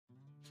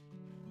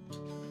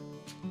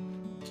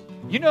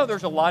You know,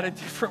 there's a lot of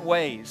different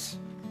ways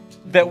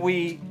that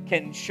we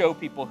can show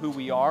people who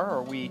we are,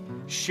 or we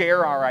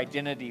share our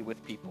identity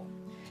with people.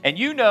 And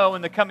you know,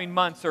 in the coming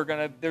months,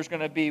 there's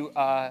going to be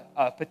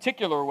a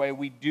particular way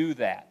we do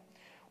that.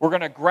 We're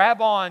going to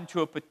grab on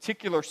to a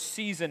particular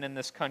season in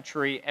this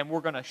country, and we're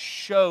going to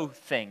show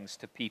things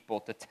to people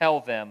to tell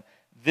them,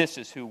 this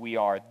is who we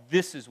are,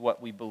 this is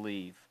what we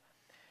believe.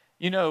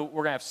 You know,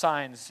 we're going to have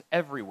signs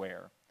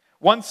everywhere.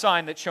 One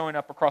sign that's showing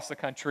up across the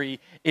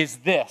country is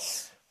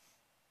this.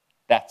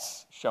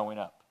 That's showing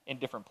up in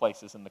different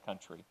places in the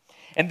country.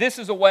 And this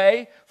is a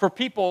way for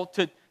people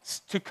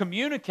to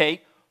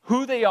communicate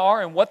who they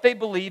are and what they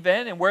believe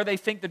in and where they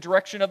think the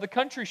direction of the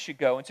country should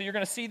go. And so you're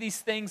going to see these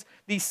things,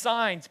 these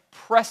signs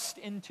pressed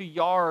into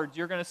yards.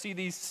 You're going to see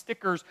these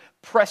stickers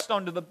pressed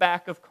onto the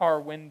back of car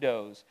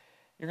windows.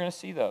 You're going to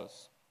see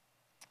those.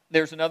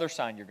 There's another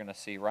sign you're going to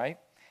see, right?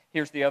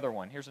 Here's the other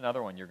one. Here's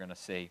another one you're going to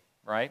see,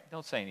 right?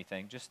 Don't say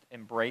anything. Just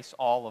embrace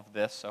all of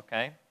this,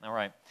 okay? All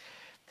right.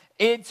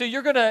 And so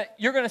you're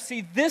gonna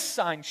see this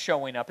sign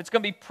showing up. It's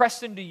going to be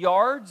pressed into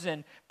yards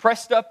and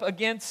pressed up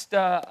against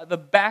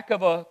the back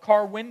of a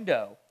car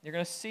window. You're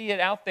going to see it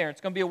out there.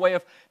 It's going to be a way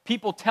of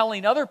people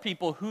telling other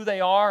people who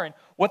they are and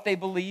what they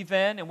believe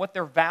in and what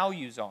their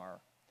values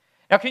are.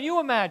 Now, can you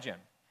imagine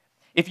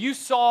if you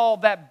saw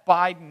that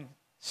Biden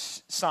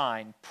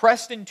sign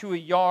pressed into a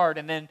yard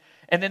and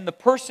then the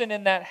person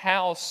in that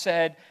house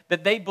said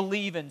that they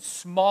believe in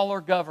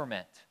smaller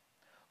government,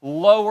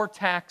 lower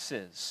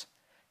taxes,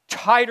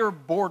 tighter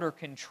border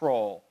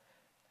control,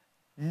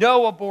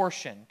 no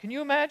abortion. Can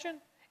you imagine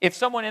if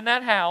someone in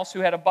that house who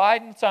had a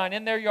Biden sign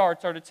in their yard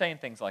started saying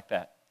things like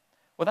that?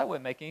 Well, that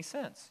wouldn't make any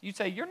sense. You'd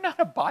say, you're not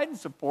a Biden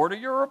supporter,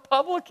 you're a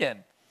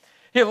Republican.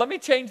 Here, let me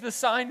change the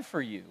sign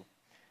for you.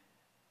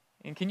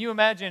 And can you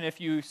imagine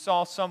if you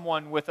saw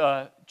someone with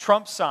a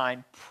Trump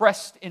sign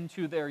pressed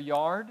into their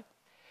yard,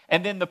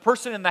 and then the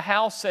person in the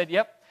house said,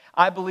 yep,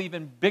 I believe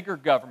in bigger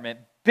government,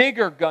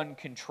 bigger gun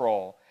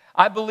control,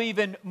 I believe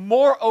in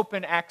more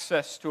open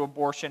access to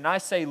abortion. I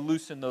say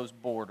loosen those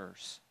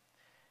borders.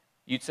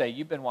 You'd say,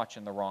 you've been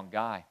watching the wrong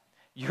guy.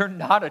 You're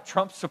not a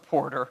Trump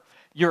supporter.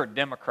 You're a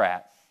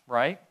Democrat,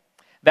 right?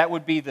 That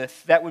would be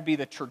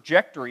the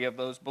trajectory of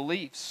those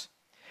beliefs.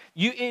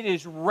 It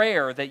is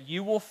rare that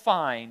you will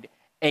find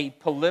a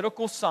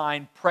political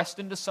sign pressed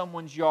into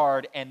someone's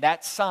yard and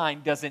that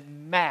sign doesn't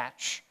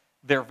match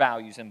their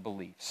values and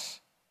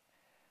beliefs.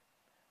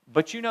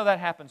 But you know that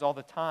happens all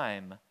the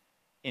time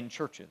in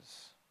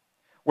churches,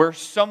 where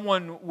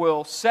someone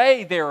will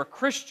say they're a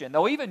Christian.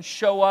 They'll even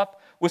show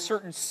up with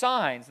certain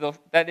signs.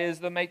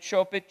 They may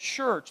show up at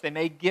church. They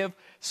may give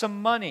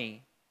some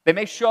money. They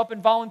may show up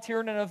and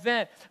volunteer in an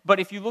event. But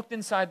if you looked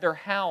inside their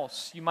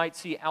house, you might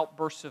see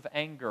outbursts of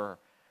anger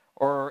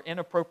or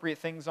inappropriate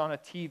things on a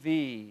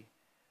TV.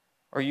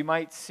 Or you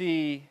might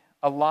see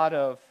a lot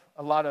of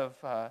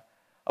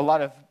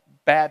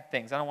bad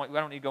things. I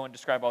don't need to go and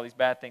describe all these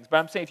bad things. But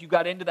I'm saying if you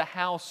got into the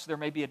house, there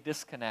may be a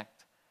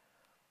disconnect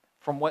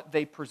from what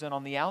they present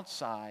on the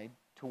outside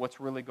to what's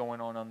really going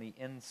on the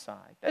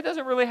inside. That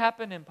doesn't really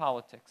happen in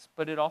politics,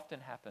 but it often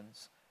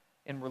happens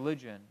in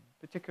religion,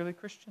 particularly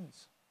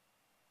Christians.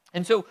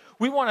 And so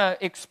we want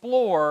to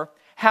explore,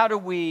 how do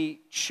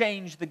we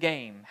change the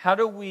game? How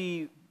do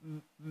we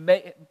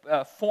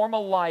form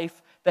a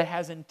life that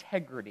has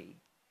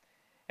integrity?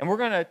 And we're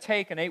going to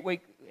take an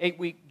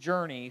eight-week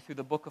journey through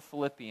the book of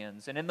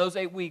Philippians. And in those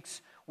 8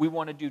 weeks, we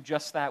want to do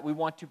just that. We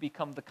want to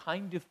become the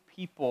kind of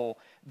people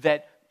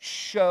that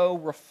show,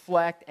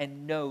 reflect,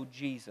 and know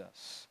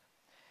Jesus.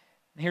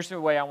 And here's the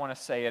way I want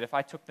to say it. If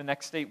I took the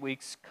next 8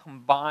 weeks,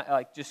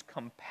 compacted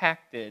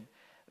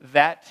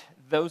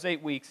those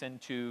 8 weeks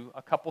into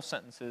a couple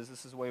sentences,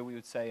 this is the way we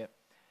would say it.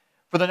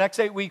 For the next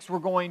 8 weeks, we're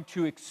going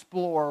to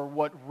explore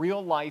what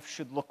real life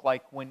should look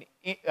like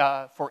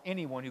for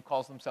anyone who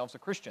calls themselves a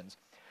Christian.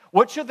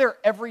 What should their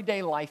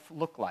everyday life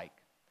look like?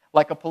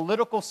 Like a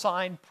political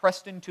sign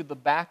pressed into the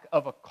back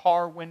of a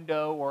car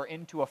window or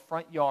into a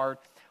front yard.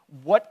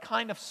 What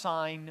kind of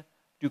sign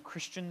do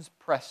Christians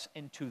press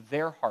into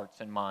their hearts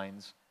and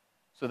minds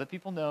so that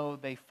people know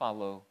they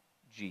follow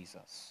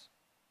Jesus?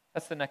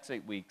 That's the next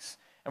 8 weeks.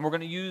 And we're going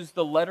to use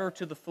the letter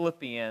to the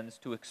Philippians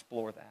to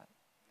explore that.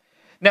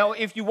 Now,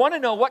 if you want to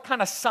know what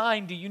kind of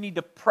sign do you need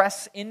to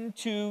press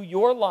into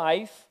your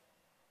life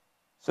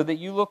so that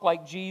you look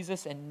like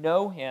Jesus and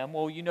know Him,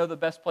 well, you know the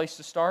best place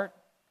to start?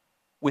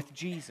 With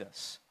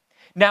Jesus.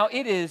 Now,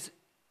 it is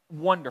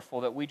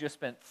wonderful that we just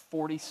spent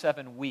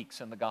 47 weeks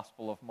in the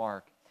Gospel of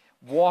Mark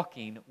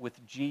walking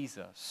with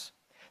Jesus.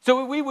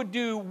 So we would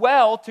do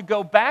well to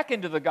go back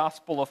into the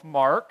Gospel of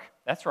Mark.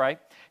 That's right.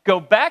 Go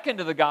back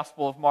into the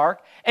Gospel of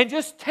Mark and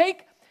just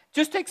take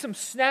some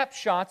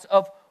snapshots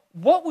of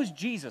what was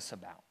Jesus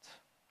about.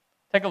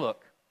 Take a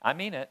look. I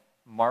mean it.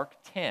 Mark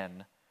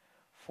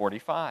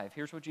 10:45.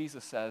 Here's what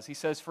Jesus says. He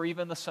says, "For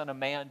even the Son of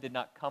Man did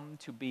not come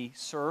to be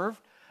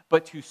served,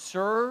 but to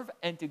serve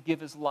and to give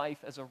His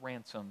life as a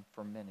ransom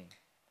for many."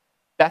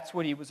 That's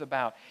what He was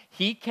about.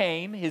 He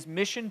came, His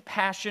mission,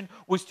 passion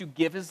was to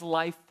give His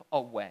life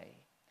away.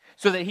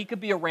 so that he could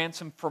be a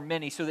ransom for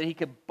many, so that he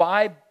could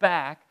buy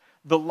back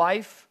the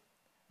life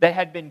that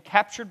had been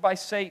captured by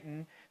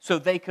Satan so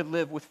they could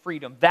live with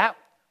freedom. That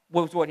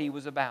was what he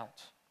was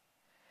about.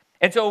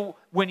 And so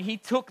when he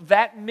took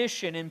that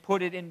mission and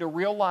put it into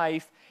real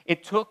life,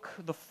 it took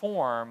the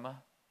form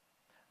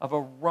of a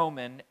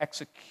Roman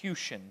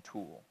execution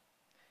tool.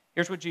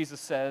 Here's what Jesus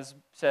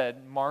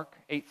said, Mark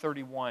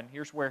 8:31.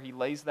 Here's where he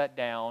lays that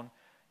down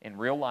in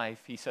real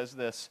life. He says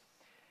this,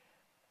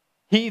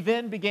 "He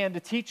then began to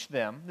teach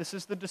them," this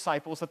is the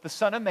disciples, "that the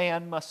Son of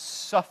Man must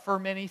suffer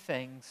many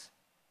things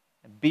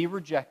and be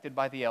rejected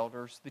by the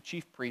elders, the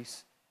chief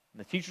priests, and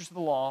the teachers of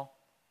the law,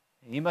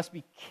 and he must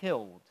be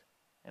killed,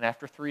 and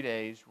after 3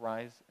 days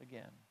rise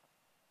again."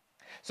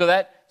 So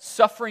that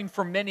suffering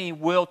for many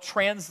will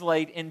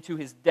translate into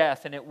his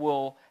death, and it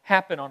will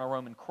happen on a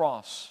Roman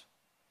cross.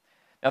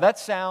 Now that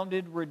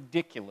sounded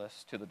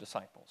ridiculous to the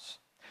disciples.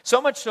 So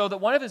much so that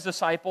one of his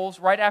disciples,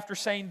 right after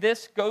saying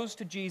this, goes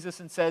to Jesus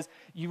and says,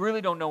 "You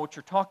really don't know what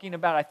you're talking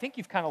about. I think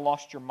you've kind of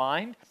lost your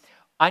mind.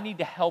 I need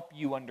to help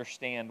you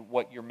understand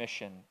what your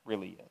mission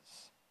really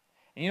is."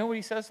 And you know what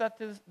he says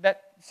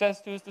that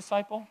says to his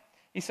disciple?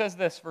 He says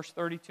this, verse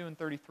 32 and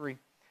 33.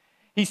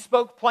 He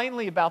spoke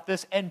plainly about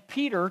this, and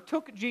Peter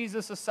took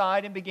Jesus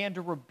aside and began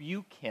to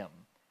rebuke him.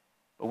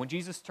 But when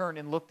Jesus turned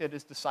and looked at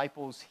his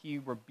disciples, he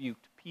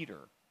rebuked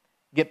Peter.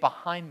 "Get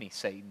behind me,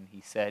 Satan,"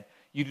 he said.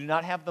 "You do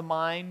not have in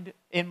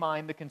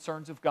mind the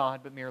concerns of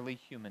God, but merely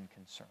human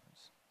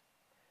concerns."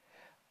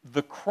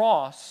 The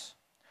cross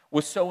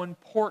was so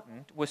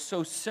important, was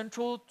so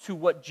central to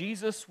what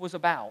Jesus was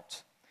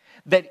about,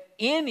 that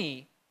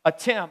any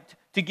attempt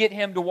to get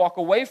him to walk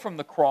away from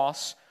the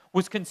cross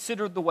was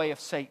considered the way of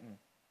Satan.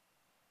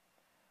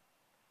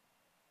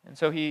 And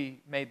so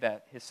he made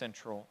that his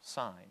central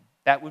sign.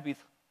 That would be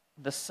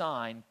the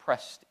sign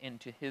pressed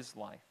into his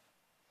life.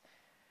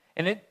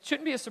 And it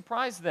shouldn't be a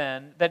surprise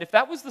then that if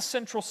that was the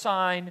central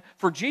sign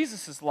for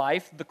Jesus'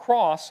 life, the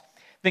cross,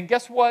 then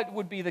guess what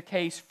would be the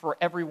case for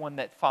everyone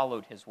that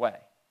followed his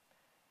way?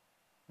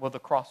 Well, the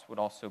cross would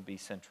also be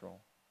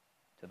central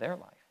to their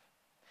life.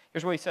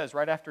 Here's what he says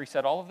right after he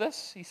said all of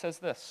this. He says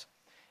this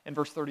in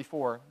verse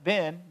 34.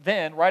 Then,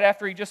 right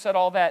after he just said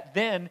all that,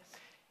 then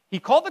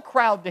he called the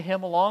crowd to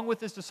him along with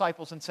his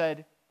disciples and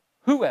said,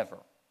 whoever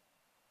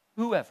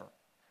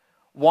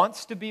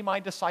wants to be my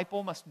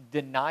disciple must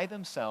deny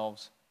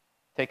themselves,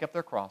 take up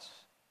their cross,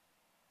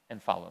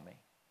 and follow me.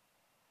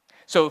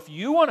 So if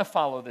you want to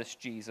follow this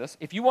Jesus,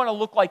 if you want to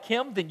look like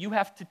him, then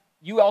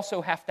you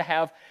also have to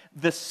have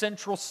the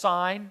central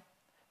sign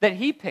that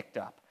he picked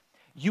up.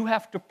 You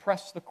have to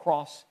press the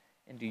cross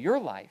into your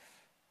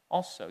life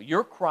also.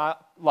 Your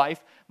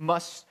life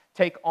must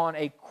take on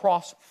a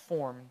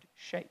cross-formed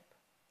shape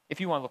if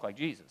you want to look like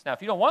Jesus. Now,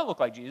 if you don't want to look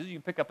like Jesus, you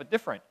can pick up a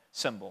different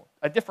symbol,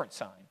 a different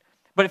sign.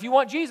 But if you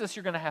want Jesus,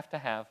 you're going to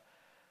have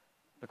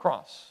the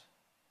cross.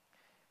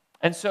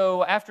 And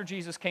so after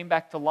Jesus came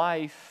back to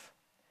life,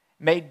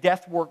 made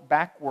death work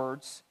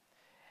backwards,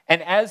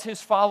 and as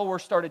his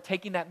followers started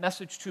taking that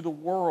message to the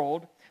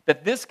world,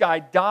 that this guy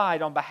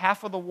died on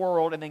behalf of the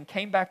world and then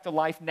came back to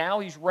life, now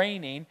he's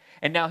reigning,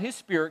 and now his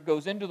spirit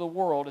goes into the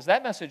world, as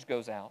that message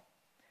goes out,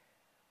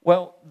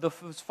 well,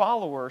 his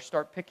followers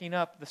start picking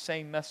up the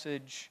same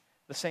message,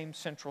 the same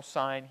central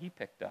sign he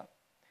picked up.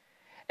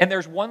 And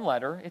there's one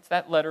letter, it's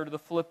that letter to the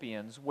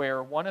Philippians,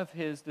 where one of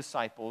his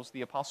disciples,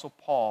 the Apostle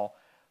Paul,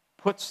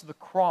 puts the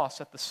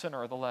cross at the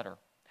center of the letter.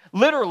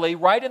 Literally,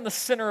 right in the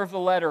center of the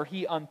letter,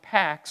 he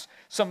unpacks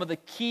some of the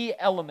key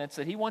elements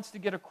that he wants to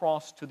get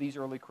across to these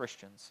early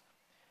Christians.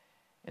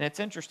 And it's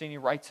interesting, he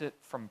writes it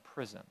from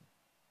prison.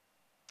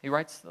 He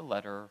writes the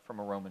letter from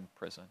a Roman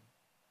prison.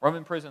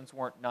 Roman prisons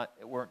weren't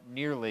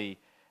nearly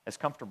as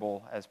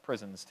comfortable as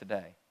prisons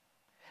today.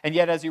 And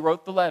yet, as he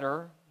wrote the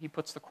letter, he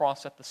puts the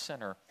cross at the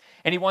center.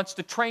 And he wants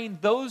to train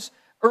those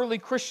early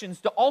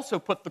Christians to also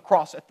put the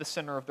cross at the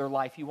center of their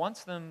life. He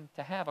wants them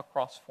to have a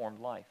cross-formed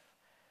life.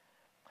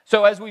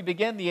 So as we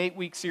begin the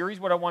 8-week series,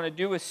 what I want to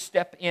do is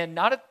step in,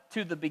 not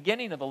to the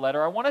beginning of the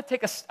letter. I want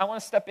to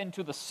step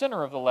into the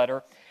center of the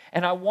letter,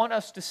 and I want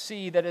us to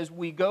see that as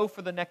we go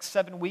for the next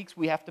 7 weeks,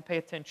 we have to pay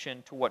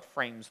attention to what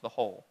frames the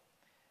whole.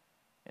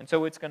 And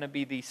so it's going to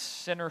be the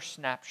center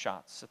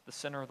snapshots at the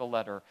center of the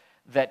letter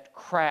that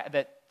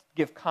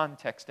give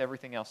context to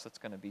everything else that's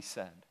going to be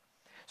said.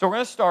 So we're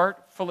going to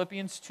start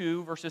Philippians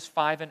 2, verses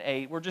 5 and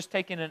 8. We're just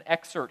taking an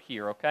excerpt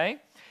here,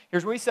 okay?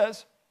 Here's what he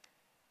says.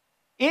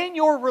 In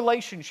your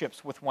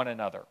relationships with one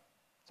another,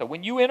 so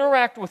when you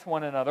interact with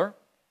one another,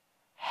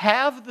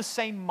 have the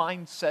same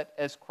mindset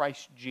as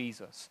Christ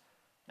Jesus.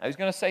 Now he's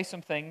going to say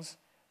some things,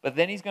 but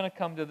then he's going to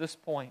come to this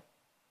point.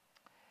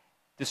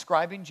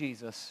 Describing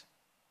Jesus,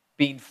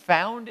 being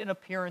found in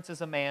appearance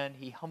as a man,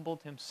 he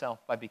humbled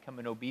himself by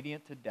becoming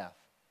obedient to death,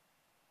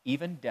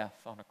 even death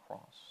on a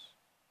cross.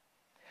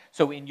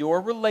 So in your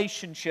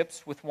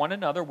relationships with one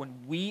another,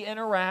 when we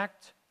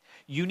interact,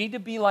 you need to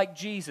be like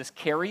Jesus.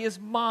 Carry his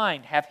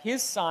mind. Have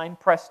his sign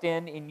pressed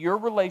in your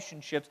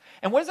relationships.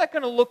 And what is that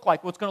going to look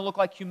like? Well, it's going to look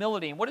like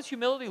humility. And what does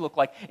humility look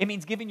like? It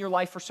means giving your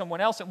life for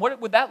someone else. And what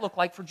would that look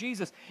like for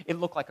Jesus? It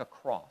looked like a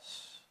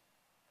cross.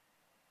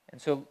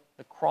 And so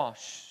the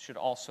cross should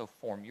also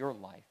form your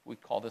life. We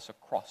call this a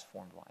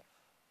cross-formed life.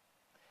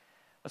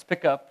 Let's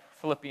pick up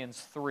Philippians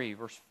 3,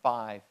 verse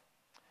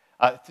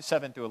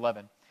 7 through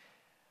 11.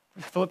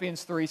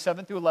 Philippians 3,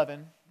 7 through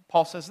 11,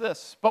 Paul says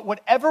this, "But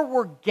whatever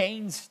were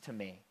gains to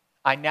me,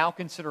 I now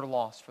consider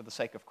loss for the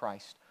sake of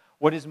Christ.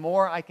 What is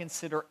more, I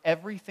consider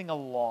everything a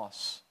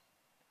loss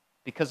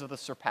because of the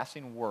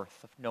surpassing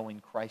worth of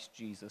knowing Christ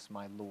Jesus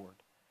my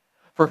Lord,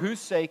 for whose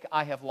sake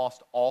I have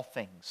lost all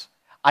things.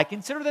 I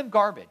consider them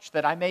garbage,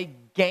 that I may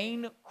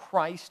gain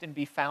Christ and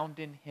be found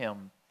in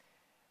him.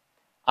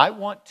 I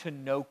want to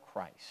know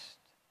Christ."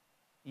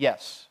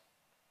 Yes.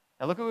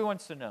 Now look what he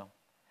wants to know.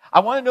 "I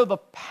want to know the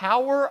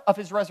power of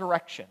his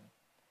resurrection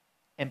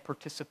and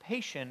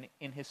participation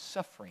in his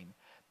suffering,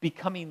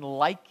 becoming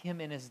like him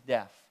in his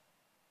death,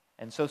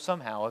 and so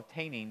somehow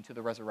attaining to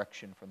the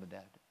resurrection from the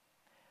dead.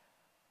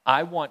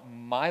 I want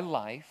my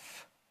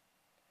life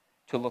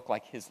to look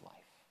like his life.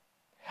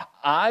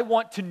 I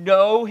want to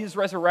know his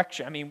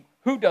resurrection." I mean,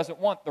 who doesn't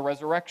want the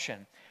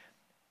resurrection?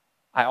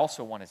 I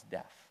also want his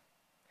death.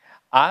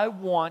 I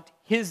want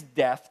his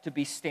death to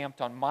be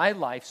stamped on my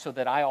life so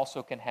that I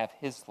also can have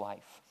his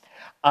life.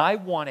 I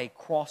want a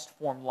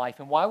cross-formed life.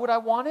 And why would I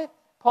want it,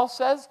 Paul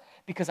says?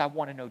 Because I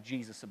want to know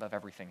Jesus above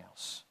everything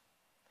else.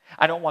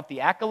 I don't want the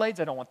accolades.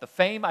 I don't want the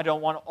fame. I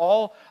don't want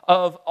all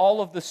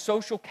of the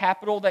social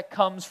capital that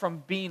comes from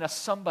being a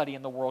somebody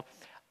in the world.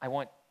 I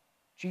want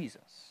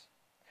Jesus,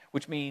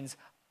 which means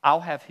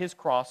I'll have his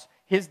cross,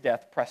 his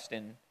death pressed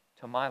into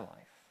my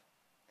life.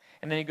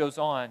 And then he goes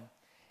on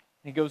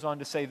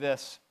to say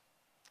this.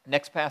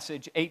 Next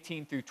passage,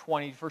 18 through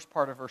 20, first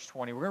part of verse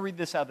 20. We're going to read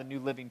this out of the New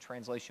Living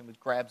Translation, which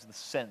grabs the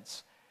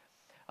sense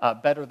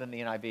better than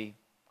the NIV.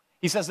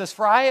 He says this,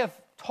 "For I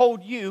have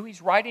told you,"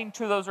 he's writing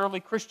to those early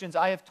Christians,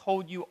 "I have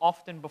told you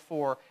often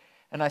before,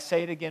 and I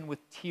say it again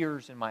with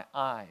tears in my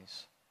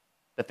eyes,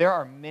 that there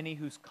are many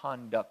whose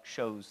conduct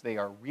shows they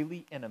are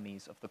really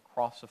enemies of the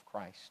cross of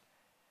Christ.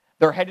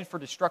 They're headed for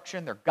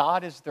destruction. Their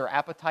God is their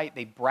appetite.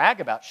 They brag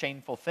about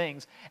shameful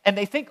things, and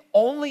they think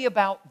only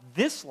about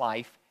this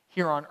life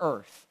here on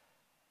earth.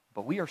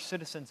 But we are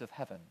citizens of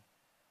heaven,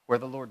 where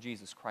the Lord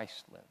Jesus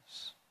Christ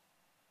lives."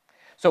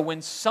 So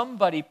when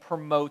somebody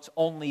promotes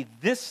only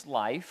this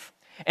life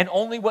and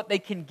only what they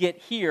can get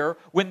here,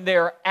 when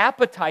their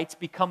appetites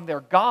become their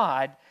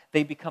God,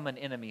 they become an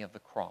enemy of the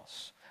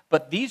cross.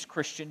 But these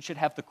Christians should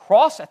have the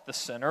cross at the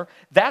center,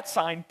 that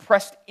sign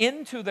pressed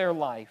into their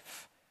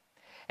life.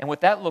 And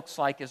what that looks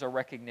like is a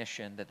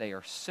recognition that they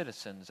are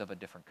citizens of a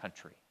different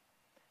country,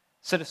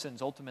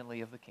 citizens ultimately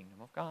of the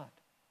kingdom of God.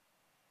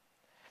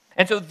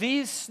 And so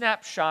these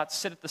snapshots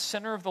sit at the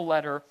center of the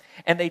letter,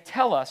 and they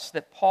tell us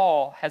that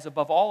Paul has,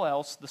 above all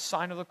else, the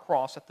sign of the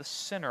cross at the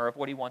center of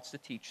what he wants to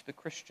teach the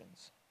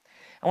Christians.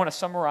 I want to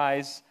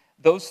summarize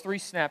those three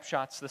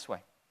snapshots this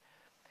way.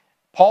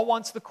 Paul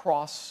wants the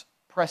cross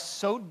pressed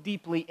so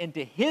deeply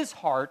into his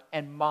heart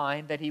and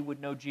mind that he would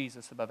know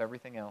Jesus above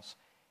everything else.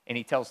 And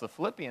he tells the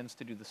Philippians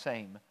to do the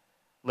same.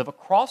 Live a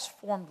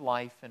cross-formed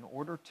life in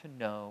order to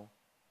know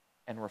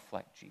and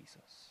reflect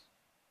Jesus.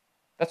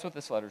 That's what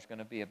this letter is going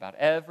to be about.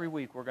 Every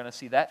week we're going to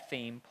see that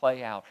theme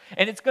play out.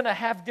 And it's going to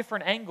have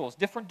different angles,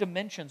 different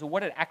dimensions of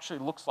what it actually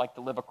looks like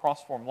to live a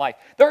cross-formed life.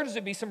 There's going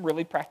to be some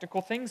really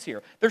practical things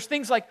here. There's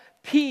things like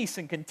peace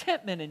and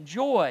contentment and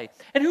joy.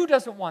 And who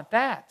doesn't want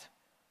that?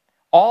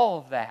 All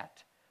of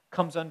that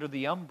comes under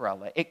the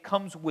umbrella. It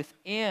comes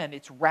within.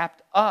 It's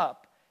wrapped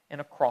up in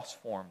a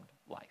cross-formed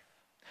life.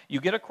 You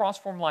get a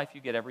cross-formed life,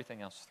 you get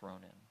everything else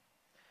thrown in.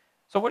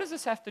 So what does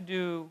this have to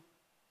do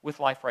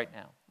with life right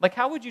now? Like,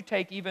 how would you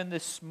take even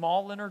this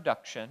small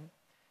introduction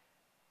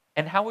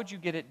and how would you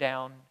get it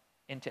down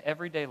into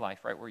everyday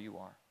life right where you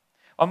are?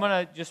 I'm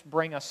going to just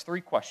bring us three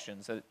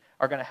questions that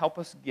are going to help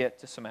us get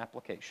to some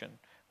application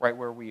right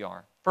where we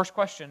are. First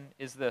question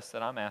is this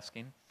that I'm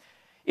asking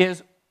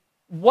is,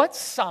 what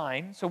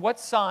sign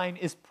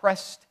is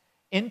pressed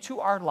into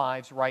our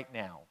lives right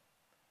now?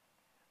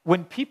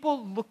 When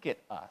people look at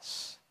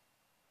us,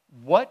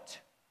 what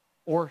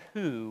or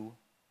who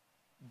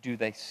do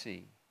they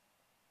see?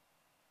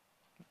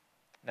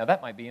 Now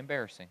that might be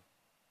embarrassing.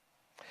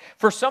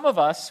 For some of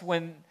us,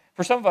 when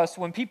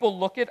people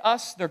look at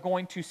us, they're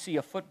going to see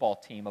a football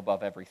team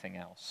above everything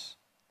else,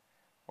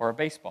 or a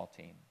baseball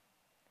team.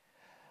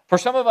 For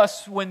some of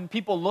us, when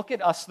people look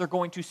at us, they're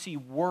going to see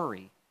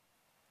worry,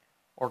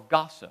 or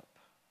gossip,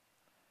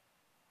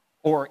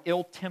 or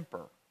ill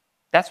temper.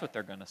 That's what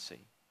they're going to see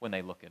when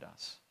they look at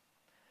us.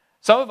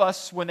 Some of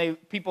us, when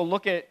people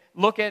look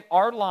at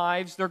our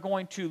lives, they're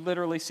going to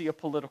literally see a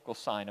political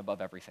sign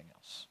above everything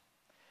else.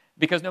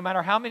 Because no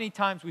matter how many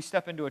times we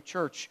step into a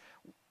church,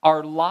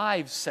 our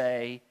lives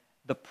say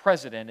the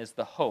president is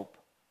the hope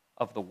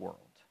of the world.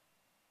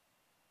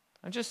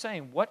 I'm just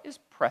saying, what is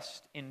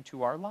pressed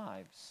into our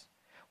lives?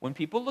 When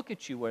people look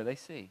at you, what do they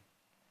see?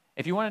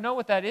 If you want to know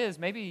what that is,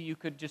 maybe you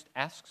could just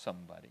ask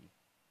somebody.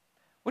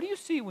 What do you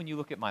see when you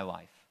look at my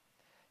life?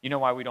 You know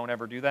why we don't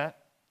ever do that?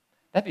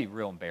 That'd be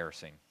real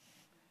embarrassing.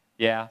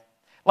 Yeah.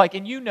 Like,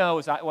 and you know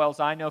as well as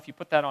I know, if you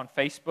put that on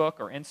Facebook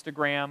or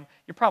Instagram,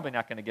 you're probably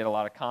not going to get a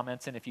lot of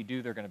comments. And if you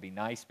do, they're going to be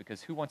nice,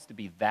 because who wants to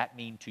be that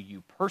mean to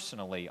you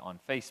personally on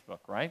Facebook,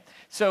 right?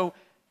 So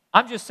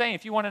I'm just saying,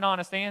 if you want an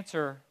honest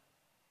answer,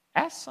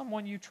 ask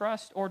someone you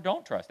trust or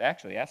don't trust.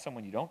 Actually, ask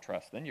someone you don't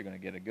trust. Then you're going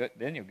to get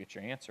then you'll get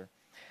your answer.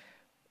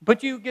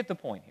 But you get the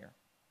point here.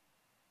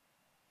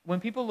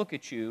 When people look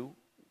at you,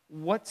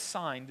 what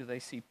sign do they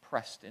see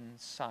pressed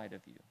inside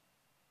of you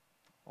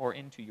or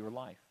into your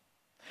life?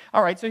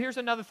 All right, so here's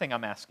another thing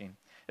I'm asking.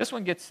 This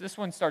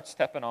one starts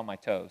stepping on my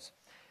toes.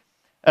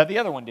 The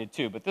other one did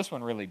too, but this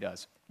one really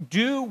does.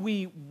 Do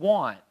we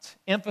want?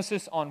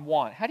 Emphasis on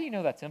want. How do you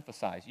know that's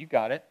emphasized? You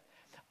got it.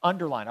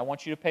 Underline. I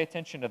want you to pay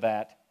attention to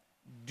that.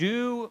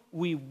 Do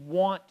we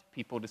want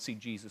people to see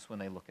Jesus when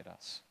they look at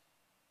us?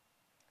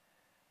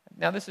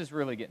 Now, this is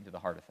really getting to the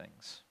heart of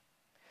things.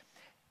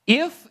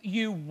 If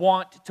you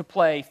want to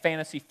play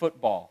fantasy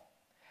football,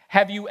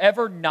 have you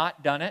ever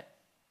not done it?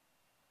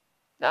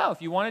 No,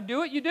 if you want to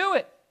do it, you do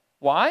it.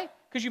 Why?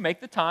 Because you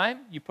make the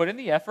time, you put in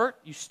the effort,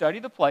 you study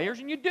the players,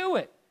 and you do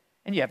it.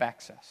 And you have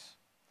access.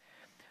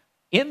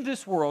 In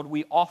this world,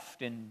 we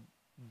often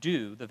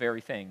do the very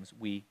things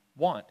we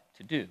want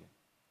to do.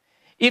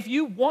 If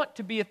you want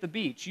to be at the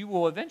beach, you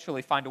will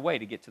eventually find a way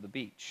to get to the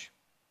beach.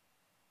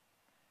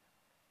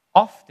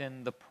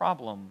 Often the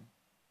problem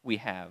we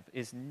have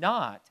is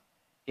not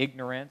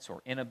ignorance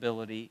or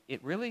inability.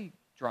 It really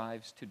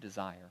drives to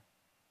desire.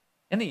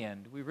 In the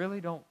end, we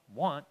really don't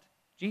want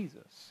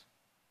Jesus.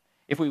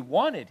 If we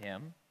wanted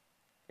him,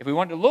 if we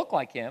wanted to look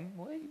like him,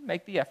 we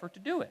make the effort to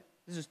do it.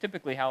 This is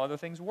typically how other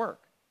things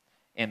work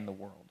in the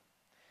world.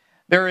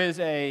 There is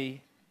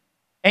an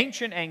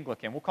ancient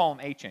Anglican, we'll call him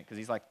ancient because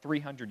he's like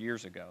 300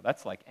 years ago.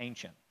 That's like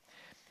ancient.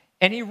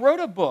 And he wrote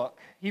a book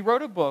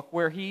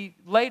where he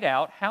laid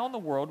out how in the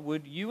world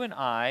would you and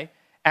I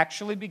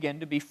actually begin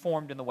to be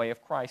formed in the way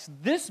of Christ.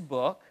 This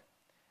book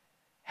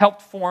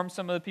helped form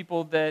some of the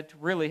people that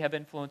really have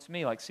influenced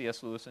me, like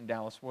C.S. Lewis and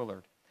Dallas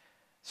Willard.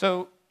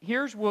 So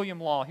here's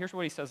William Law. Here's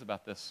what he says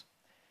about this.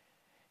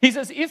 He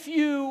says, if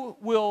you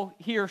will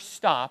here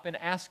stop and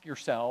ask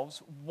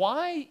yourselves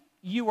why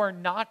you are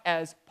not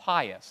as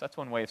pious, that's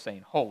one way of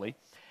saying holy,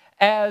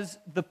 as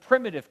the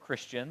primitive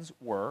Christians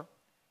were,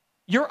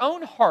 your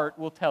own heart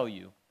will tell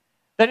you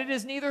that it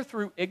is neither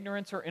through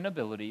ignorance or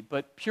inability,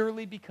 but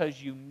purely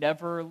because you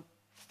never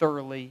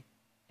thoroughly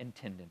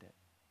intended it.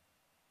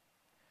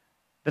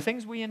 The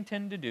things we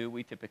intend to do,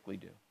 we typically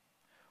do.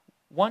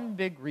 One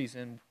big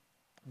reason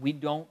we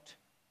don't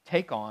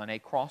take on a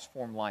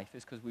cross-form life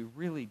is because we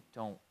really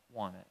don't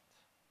want it.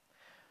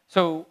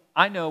 So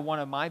I know one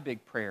of my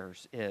big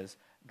prayers is,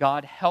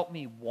 God, help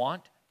me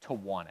want to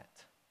want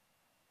it.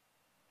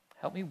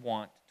 Help me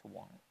want to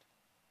want it.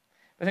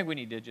 I think we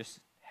need to just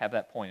have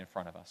that point in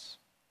front of us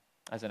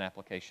as an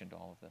application to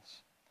all of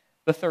this.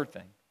 The third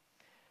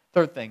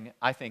thing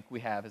I think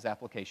we have as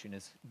application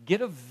is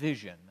get a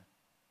vision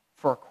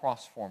for a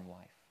cross-form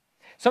life.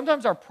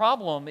 Sometimes our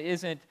problem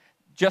isn't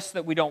just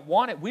that we don't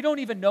want it. We don't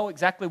even know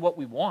exactly what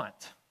we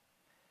want,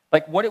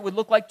 like what it would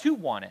look like to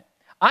want it.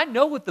 I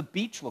know what the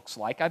beach looks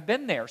like. I've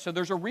been there. So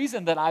there's a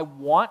reason that I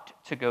want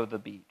to go to the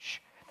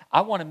beach. I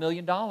want $1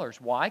 million.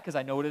 Why? Because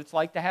I know what it's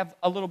like to have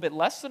a little bit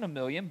less than $1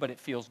 million, but it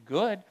feels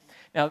good.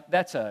 Now,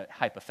 that's a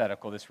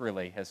hypothetical. This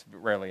really has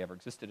rarely ever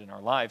existed in our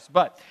lives.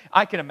 But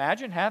I can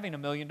imagine having $1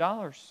 million.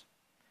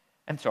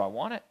 And so I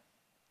want it.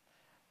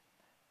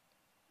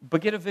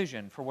 But get a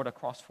vision for what a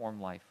cross-form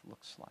life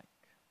looks like.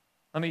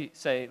 Let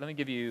me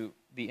give you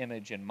the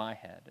image in my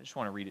head. I just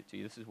want to read it to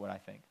you. This is what I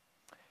think.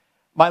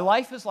 My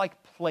life is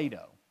like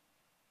Play-Doh.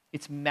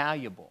 It's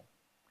malleable.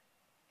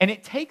 And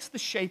it takes the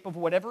shape of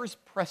whatever is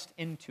pressed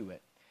into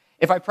it.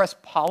 If I press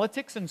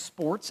politics and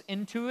sports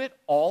into it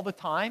all the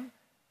time,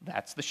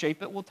 that's the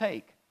shape it will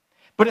take.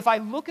 But if I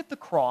look at the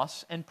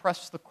cross and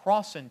press the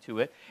cross into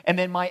it, and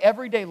then my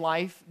everyday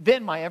life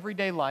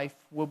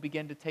will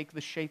begin to take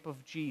the shape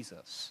of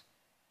Jesus.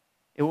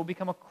 It will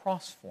become a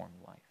cross-form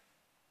life.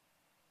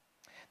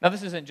 Now,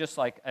 this isn't just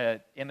like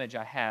an image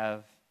I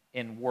have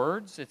in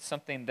words. It's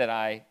something that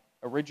I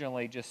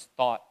originally just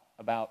thought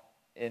about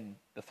in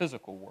the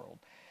physical world.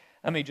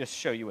 Let me just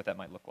show you what that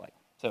might look like.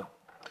 So,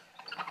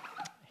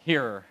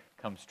 here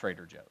comes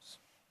Trader Joe's.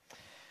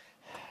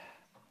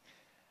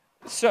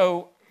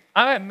 So,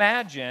 I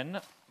imagine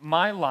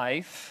my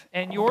life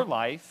and your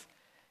life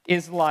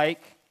is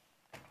like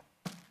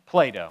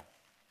Play-Doh.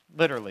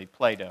 Literally,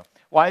 Play-Doh.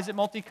 Why is it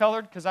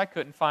multicolored? Because I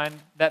couldn't find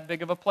that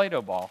big of a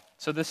Play-Doh ball.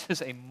 So this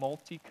is a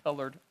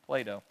multicolored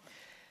Play-Doh.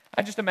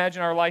 I just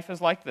imagine our life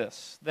is like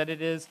this, that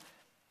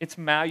it's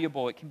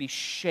malleable, it can be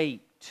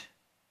shaped,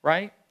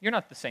 right? You're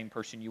not the same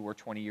person you were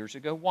 20 years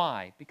ago.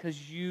 Why?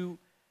 Because you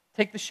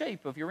take the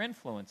shape of your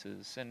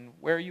influences and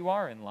where you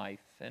are in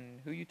life and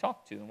who you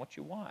talk to and what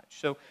you watch.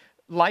 So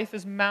life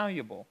is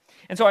malleable.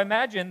 And so I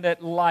imagine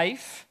that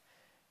life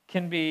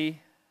can be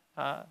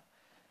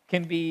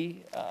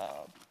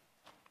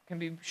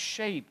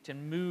shaped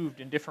and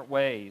moved in different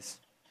ways.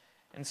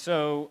 And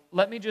so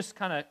let me just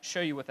kind of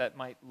show you what that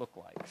might look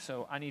like.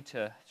 So I need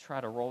to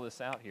try to roll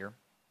this out here.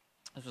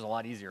 This was a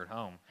lot easier at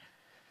home.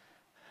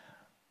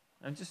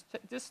 And just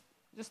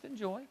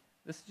enjoy.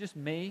 This is just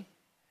me,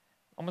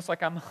 almost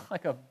like I'm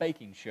like a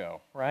baking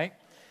show, right?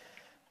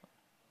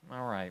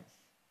 All right.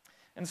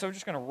 And so we're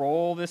just going to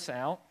roll this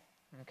out,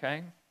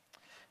 okay?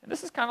 And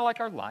this is kind of like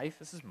our life.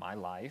 This is my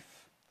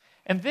life.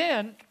 And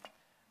then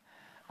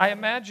I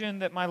imagine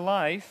that my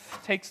life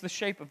takes the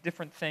shape of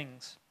different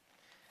things.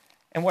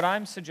 And what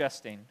I'm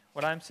suggesting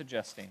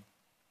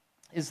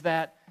is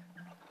that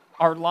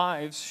our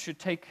lives should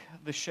take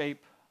the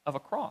shape of a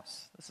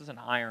cross. This is an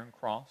iron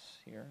cross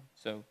here.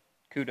 So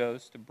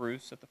kudos to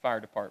Bruce at the fire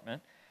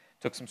department.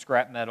 Took some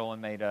scrap metal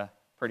and made a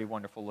pretty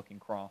wonderful looking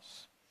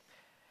cross.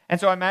 And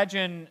so I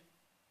imagine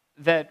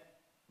that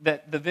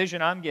the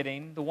vision I'm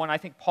getting, the one I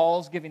think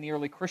Paul's giving the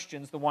early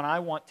Christians, the one I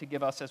want to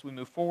give us as we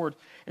move forward,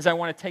 is I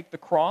want to take the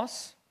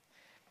cross,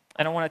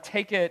 and I want to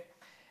take it,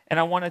 and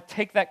I want to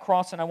take that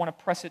cross and I want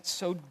to press it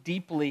so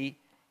deeply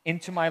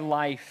into my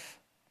life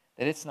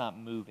that it's not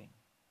moving.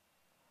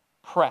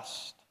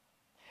 Pressed.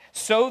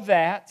 So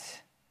that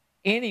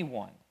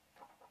anyone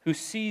who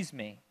sees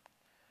me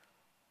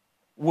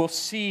will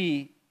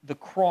see the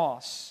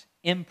cross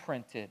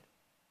imprinted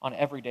on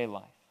everyday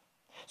life.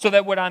 So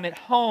that when I'm at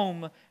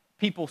home,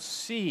 people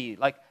see,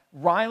 like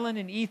Rylan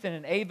and Ethan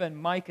and Ava and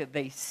Micah,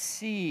 they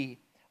see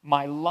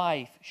my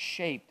life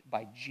shaped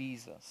by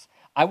Jesus.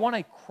 I want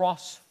a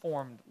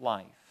cross-formed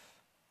life.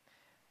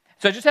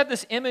 So I just have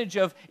this image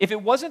of, if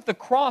it wasn't the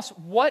cross,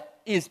 what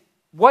is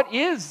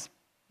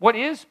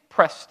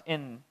pressed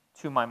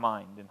into my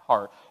mind and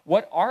heart?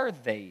 What are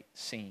they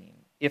seeing,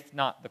 if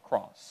not the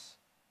cross?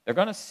 They're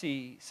going to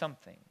see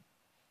something.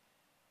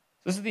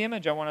 This is the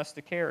image I want us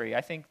to carry.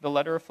 I think the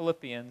letter of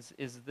Philippians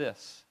is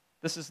this.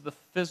 This is the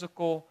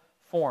physical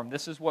form.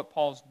 This is what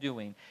Paul's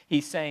doing.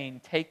 He's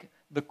saying, take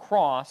the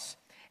cross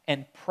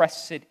and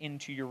press it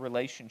into your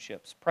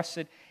relationships. Press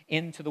it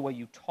into the way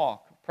you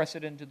talk. Press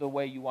it into the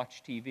way you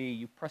watch TV.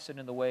 You press it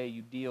in the way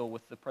you deal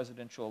with the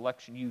presidential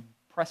election. You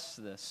press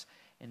this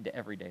into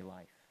everyday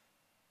life.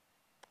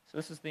 So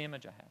this is the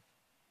image I have.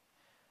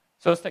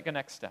 So let's take a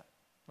next step.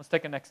 Let's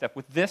take a next step.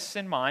 With this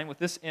in mind, with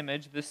this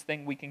image, this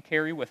thing we can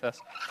carry with us,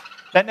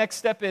 that next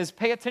step is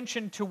pay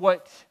attention to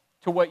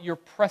what you're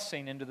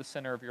pressing into the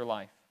center of your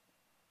life.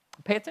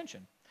 Pay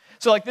attention.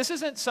 So this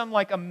isn't some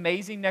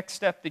amazing next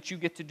step that you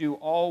get to do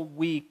all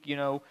week,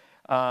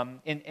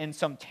 in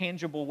some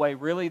tangible way.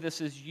 Really, this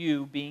is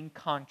you being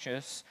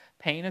conscious,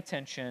 paying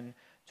attention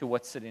to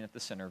what's sitting at the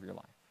center of your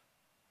life.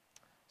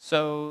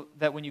 So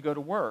that when you go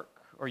to work,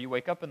 or you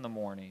wake up in the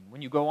morning,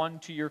 when you go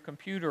onto your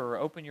computer or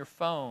open your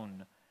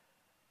phone,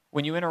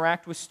 when you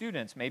interact with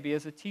students, maybe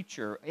as a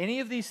teacher, any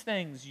of these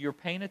things, you're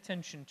paying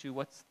attention to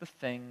what's the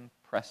thing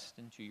pressed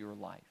into your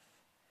life.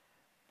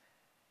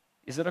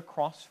 Is it a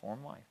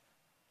cross-form life?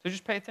 So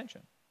just pay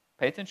attention.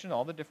 Pay attention to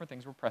all the different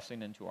things we're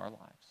pressing into our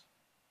lives.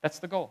 That's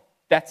the goal.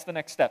 That's the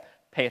next step.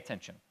 Pay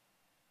attention.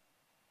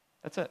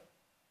 That's it.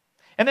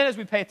 And then as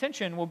we pay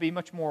attention, we'll be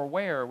much more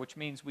aware, which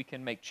means we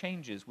can make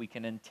changes. We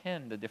can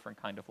intend a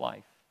different kind of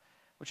life,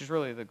 which is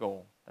really the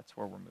goal. That's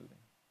where we're moving.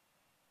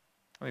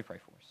 Let me pray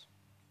for us.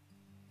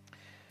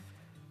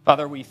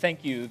 Father, we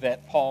thank you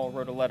that Paul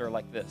wrote a letter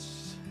like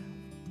this.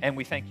 And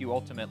we thank you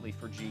ultimately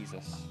for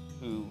Jesus,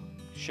 who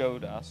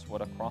showed us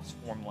what a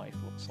cross-form life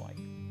looks like.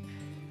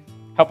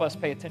 Help us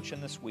pay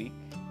attention this week.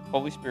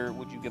 Holy Spirit,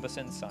 would you give us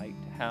insight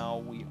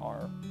how we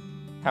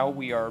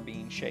are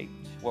being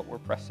shaped, what we're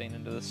pressing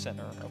into the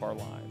center of our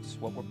lives,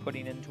 what we're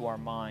putting into our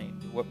mind,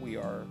 what we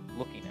are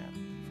looking at.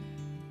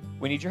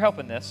 We need your help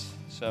in this,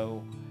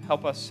 so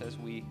help us as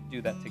we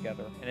do that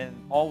together. And in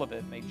all of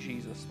it, may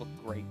Jesus look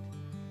great.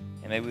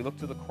 And may we look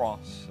to the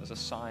cross as a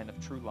sign of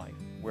true life,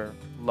 where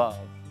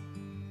love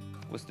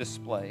was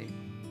displayed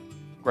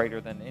greater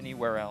than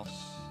anywhere else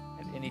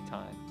at any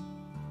time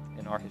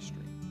in our history.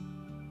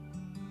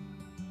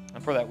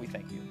 And for that, we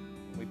thank you.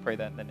 And we pray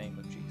that in the name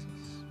of Jesus.